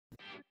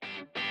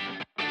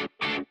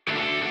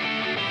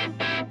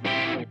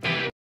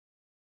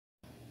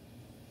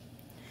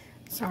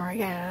Sorry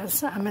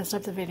guys, I messed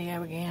up the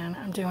video again.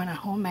 I'm doing a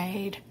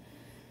homemade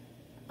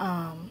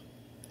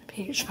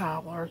peach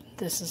cobbler.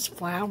 This is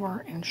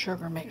flour and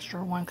sugar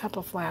mixture. 1 cup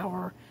of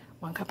flour,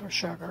 1 cup of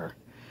sugar,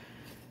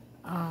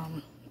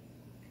 a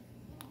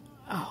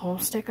whole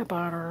stick of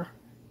butter,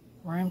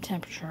 room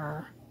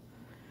temperature,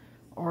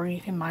 or you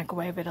can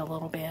microwave it a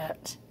little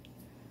bit.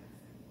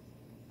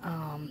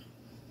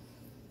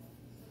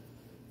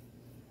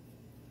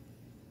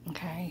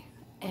 Okay,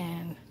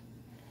 and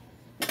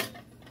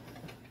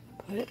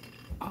put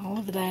all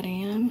of that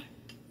in.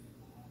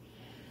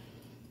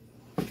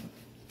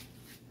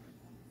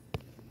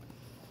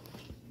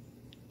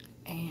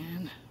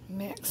 And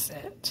mix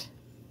it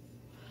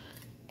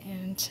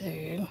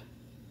into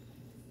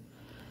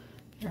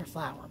your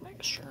flour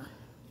mixture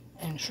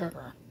and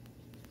sugar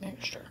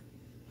mixture.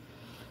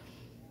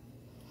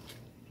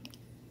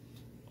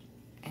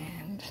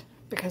 And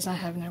because I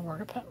have nowhere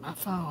to put my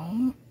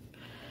phone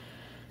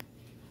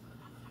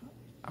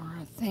or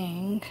a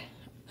thing,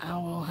 I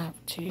will have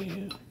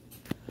to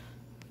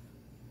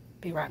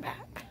be right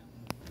back.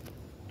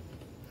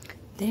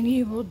 Then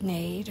you will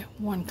need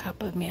 1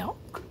 cup of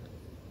milk.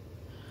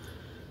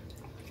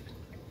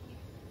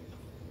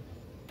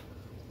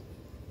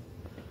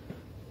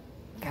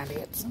 Gotta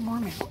get some more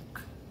milk.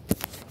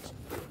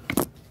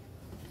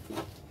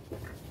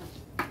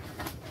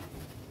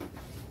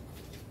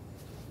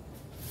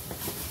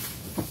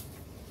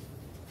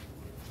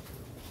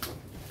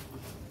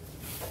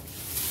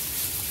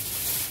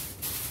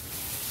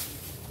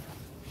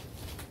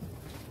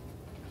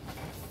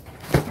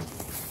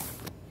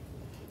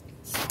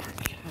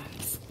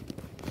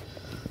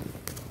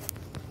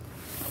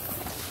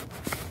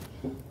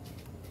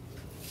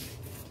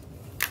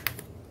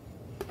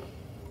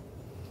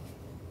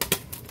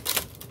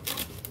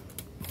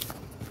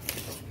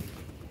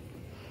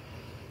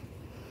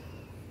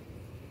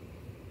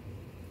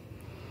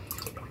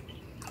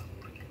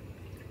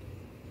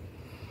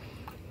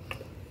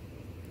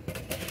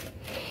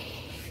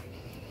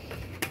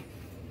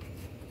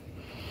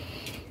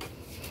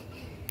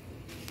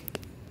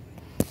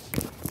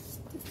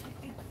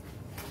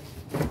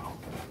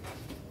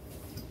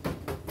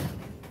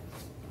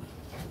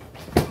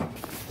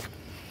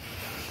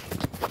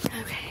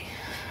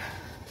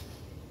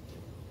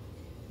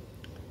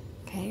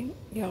 Okay,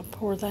 you'll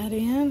pour that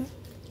in.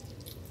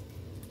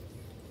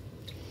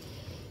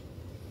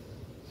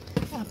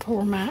 I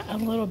pour a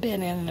little bit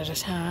in at a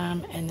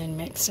time and then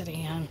mix it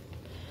in.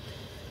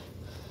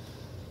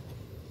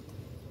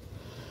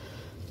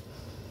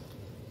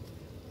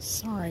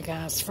 Sorry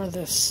guys for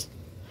this.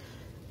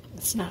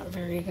 It's not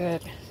very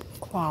good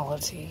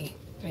quality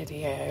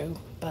video,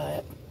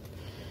 but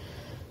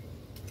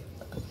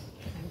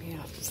maybe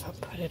if I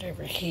put it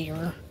over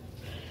here,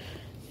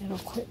 it'll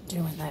quit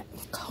doing that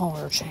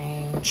color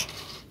change.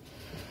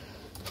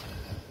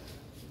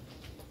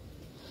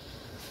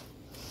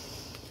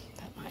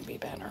 That might be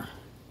better.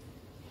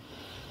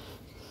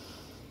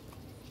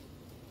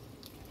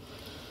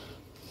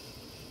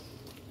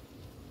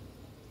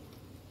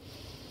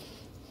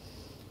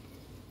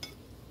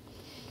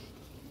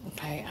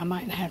 Okay, I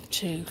might have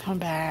to come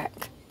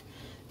back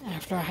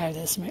after I have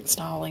this mixed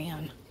all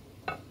in.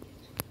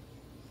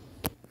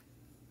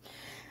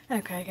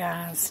 Okay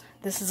guys,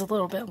 this is a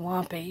little bit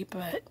lumpy,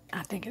 but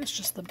I think it's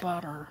just the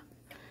butter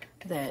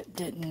that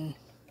didn't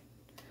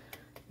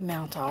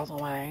melt all the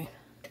way.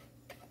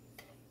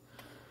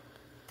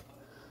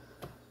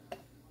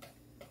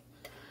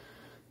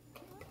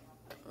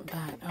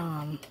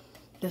 But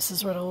this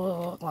is what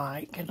it'll look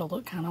like. It'll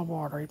look kind of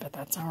watery, but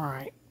that's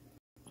alright.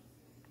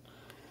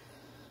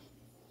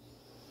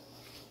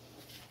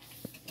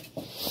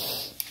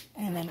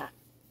 And then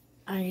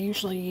I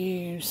usually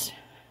use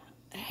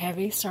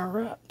heavy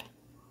syrup,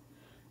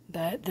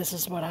 but this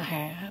is what I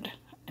had,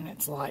 and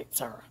it's light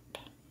syrup.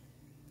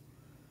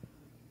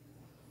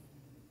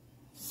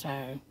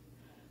 So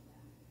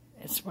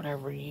it's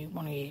whatever you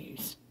want to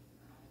use.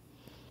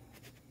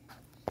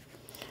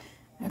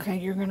 Okay,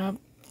 you're gonna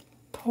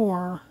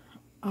pour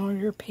all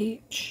your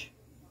peach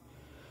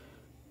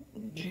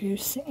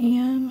juice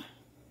in.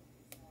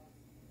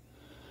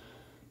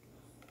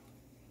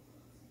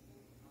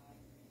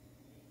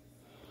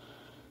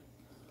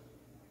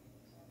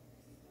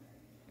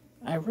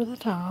 Over the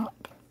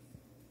top.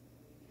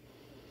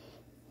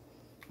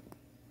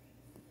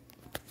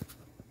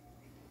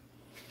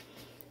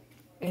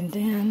 And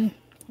then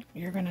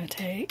you're going to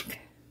take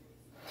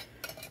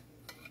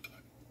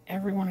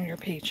every one of your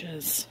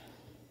peaches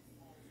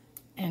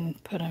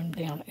and put them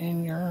down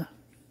in your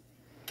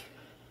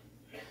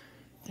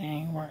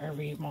thing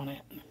wherever you want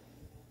it.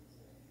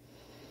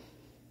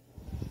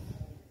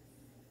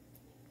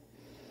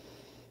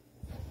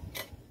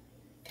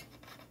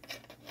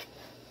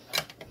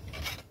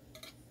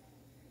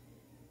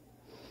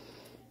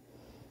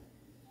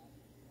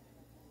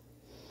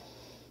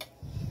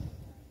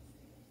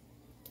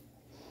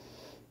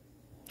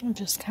 And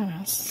just kind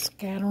of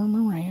scatter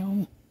them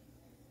around.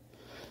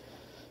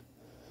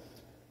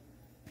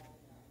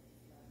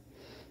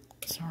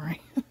 Sorry.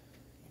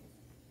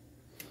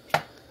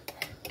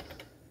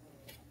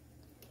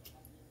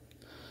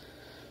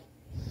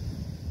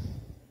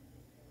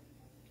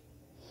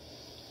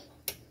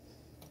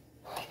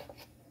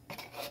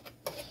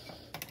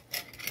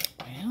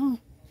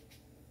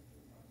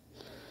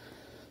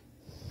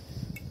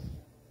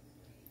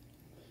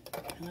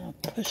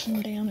 push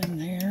them down in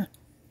there.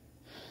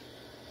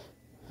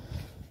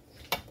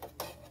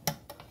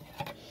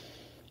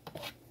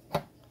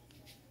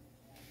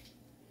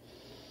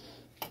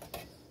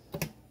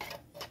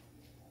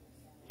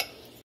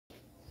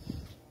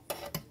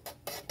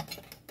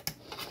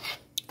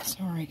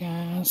 Sorry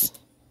guys,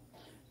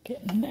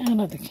 getting out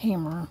of the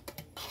camera.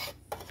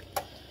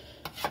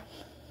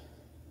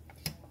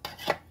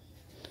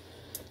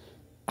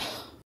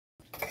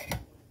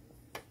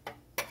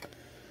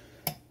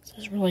 This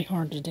is really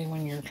hard to do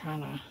when you're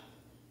trying to,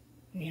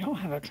 you don't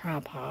have a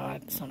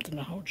tripod, something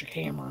to hold your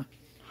camera.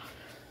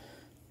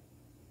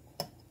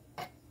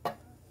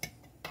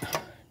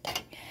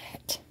 Dang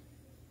it.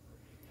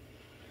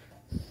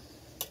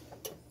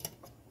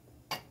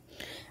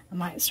 I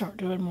might start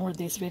doing more of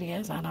these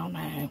videos, I don't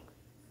know.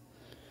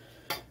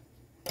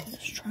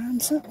 Just trying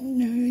something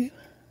new.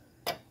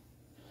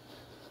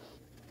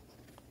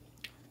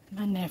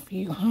 My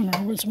nephew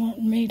Hunter was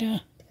wanting me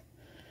to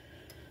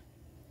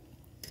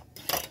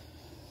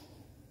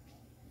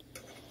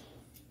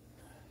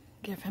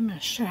give him a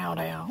shout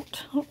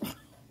out.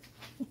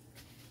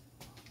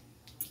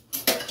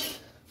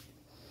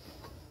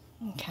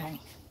 Okay.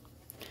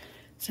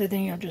 So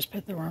then you'll just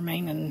put the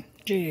remaining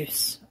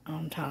juice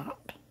on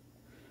top.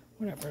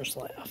 Whatever's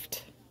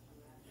left.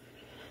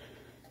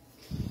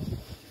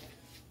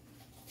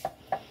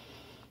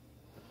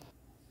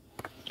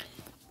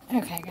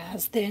 Okay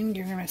guys, then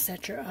you're going to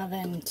set your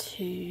oven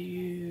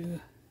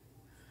to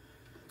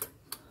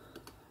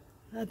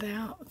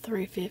about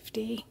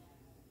 350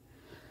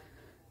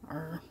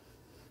 or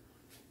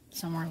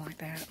somewhere like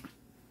that.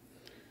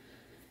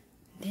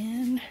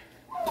 Then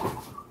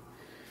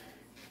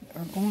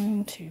you're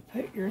going to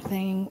put your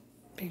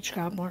peach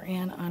cobbler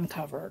in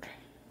uncovered.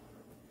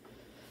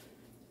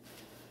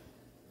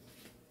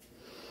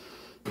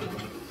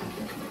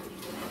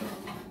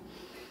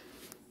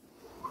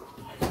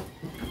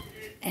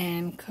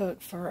 And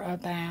cook for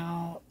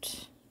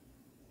about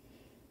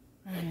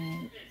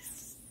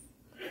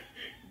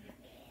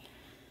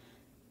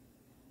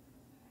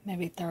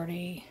maybe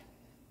 30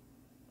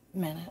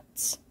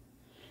 minutes,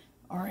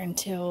 or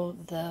until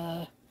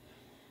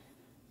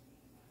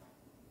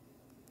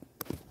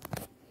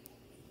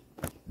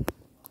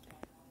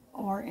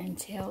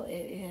it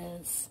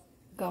is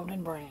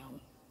golden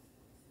brown,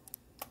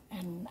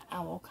 and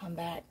I will come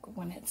back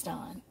when it's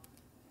done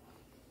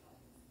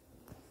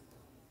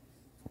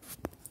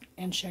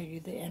and show you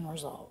the end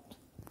result.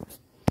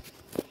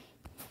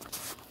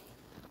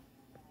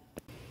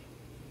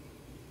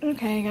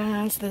 Okay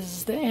guys, this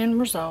is the end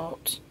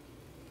result.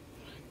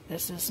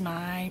 This is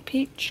my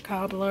peach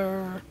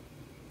cobbler.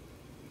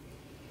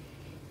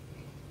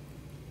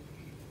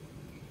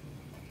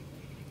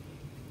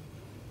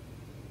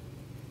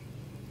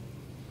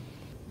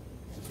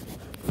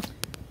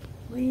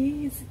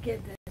 Please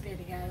give this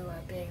video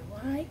a big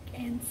like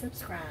and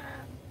subscribe.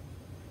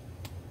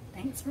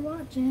 Thanks for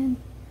watching.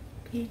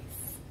 Peace.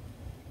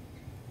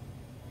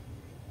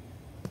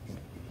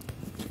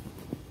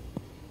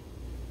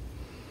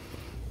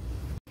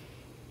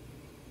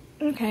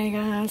 Okay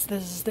guys,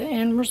 this is the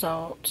end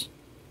result.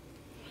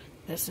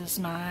 This is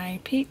my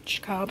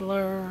peach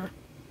cobbler.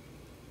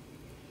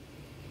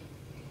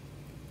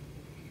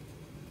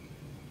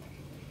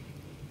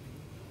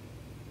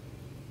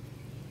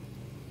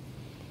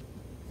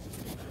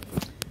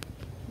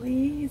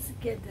 Please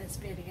give this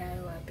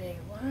video a big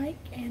like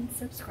and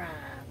subscribe.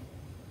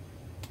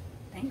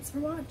 Thanks for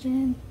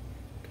watching.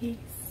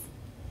 Peace.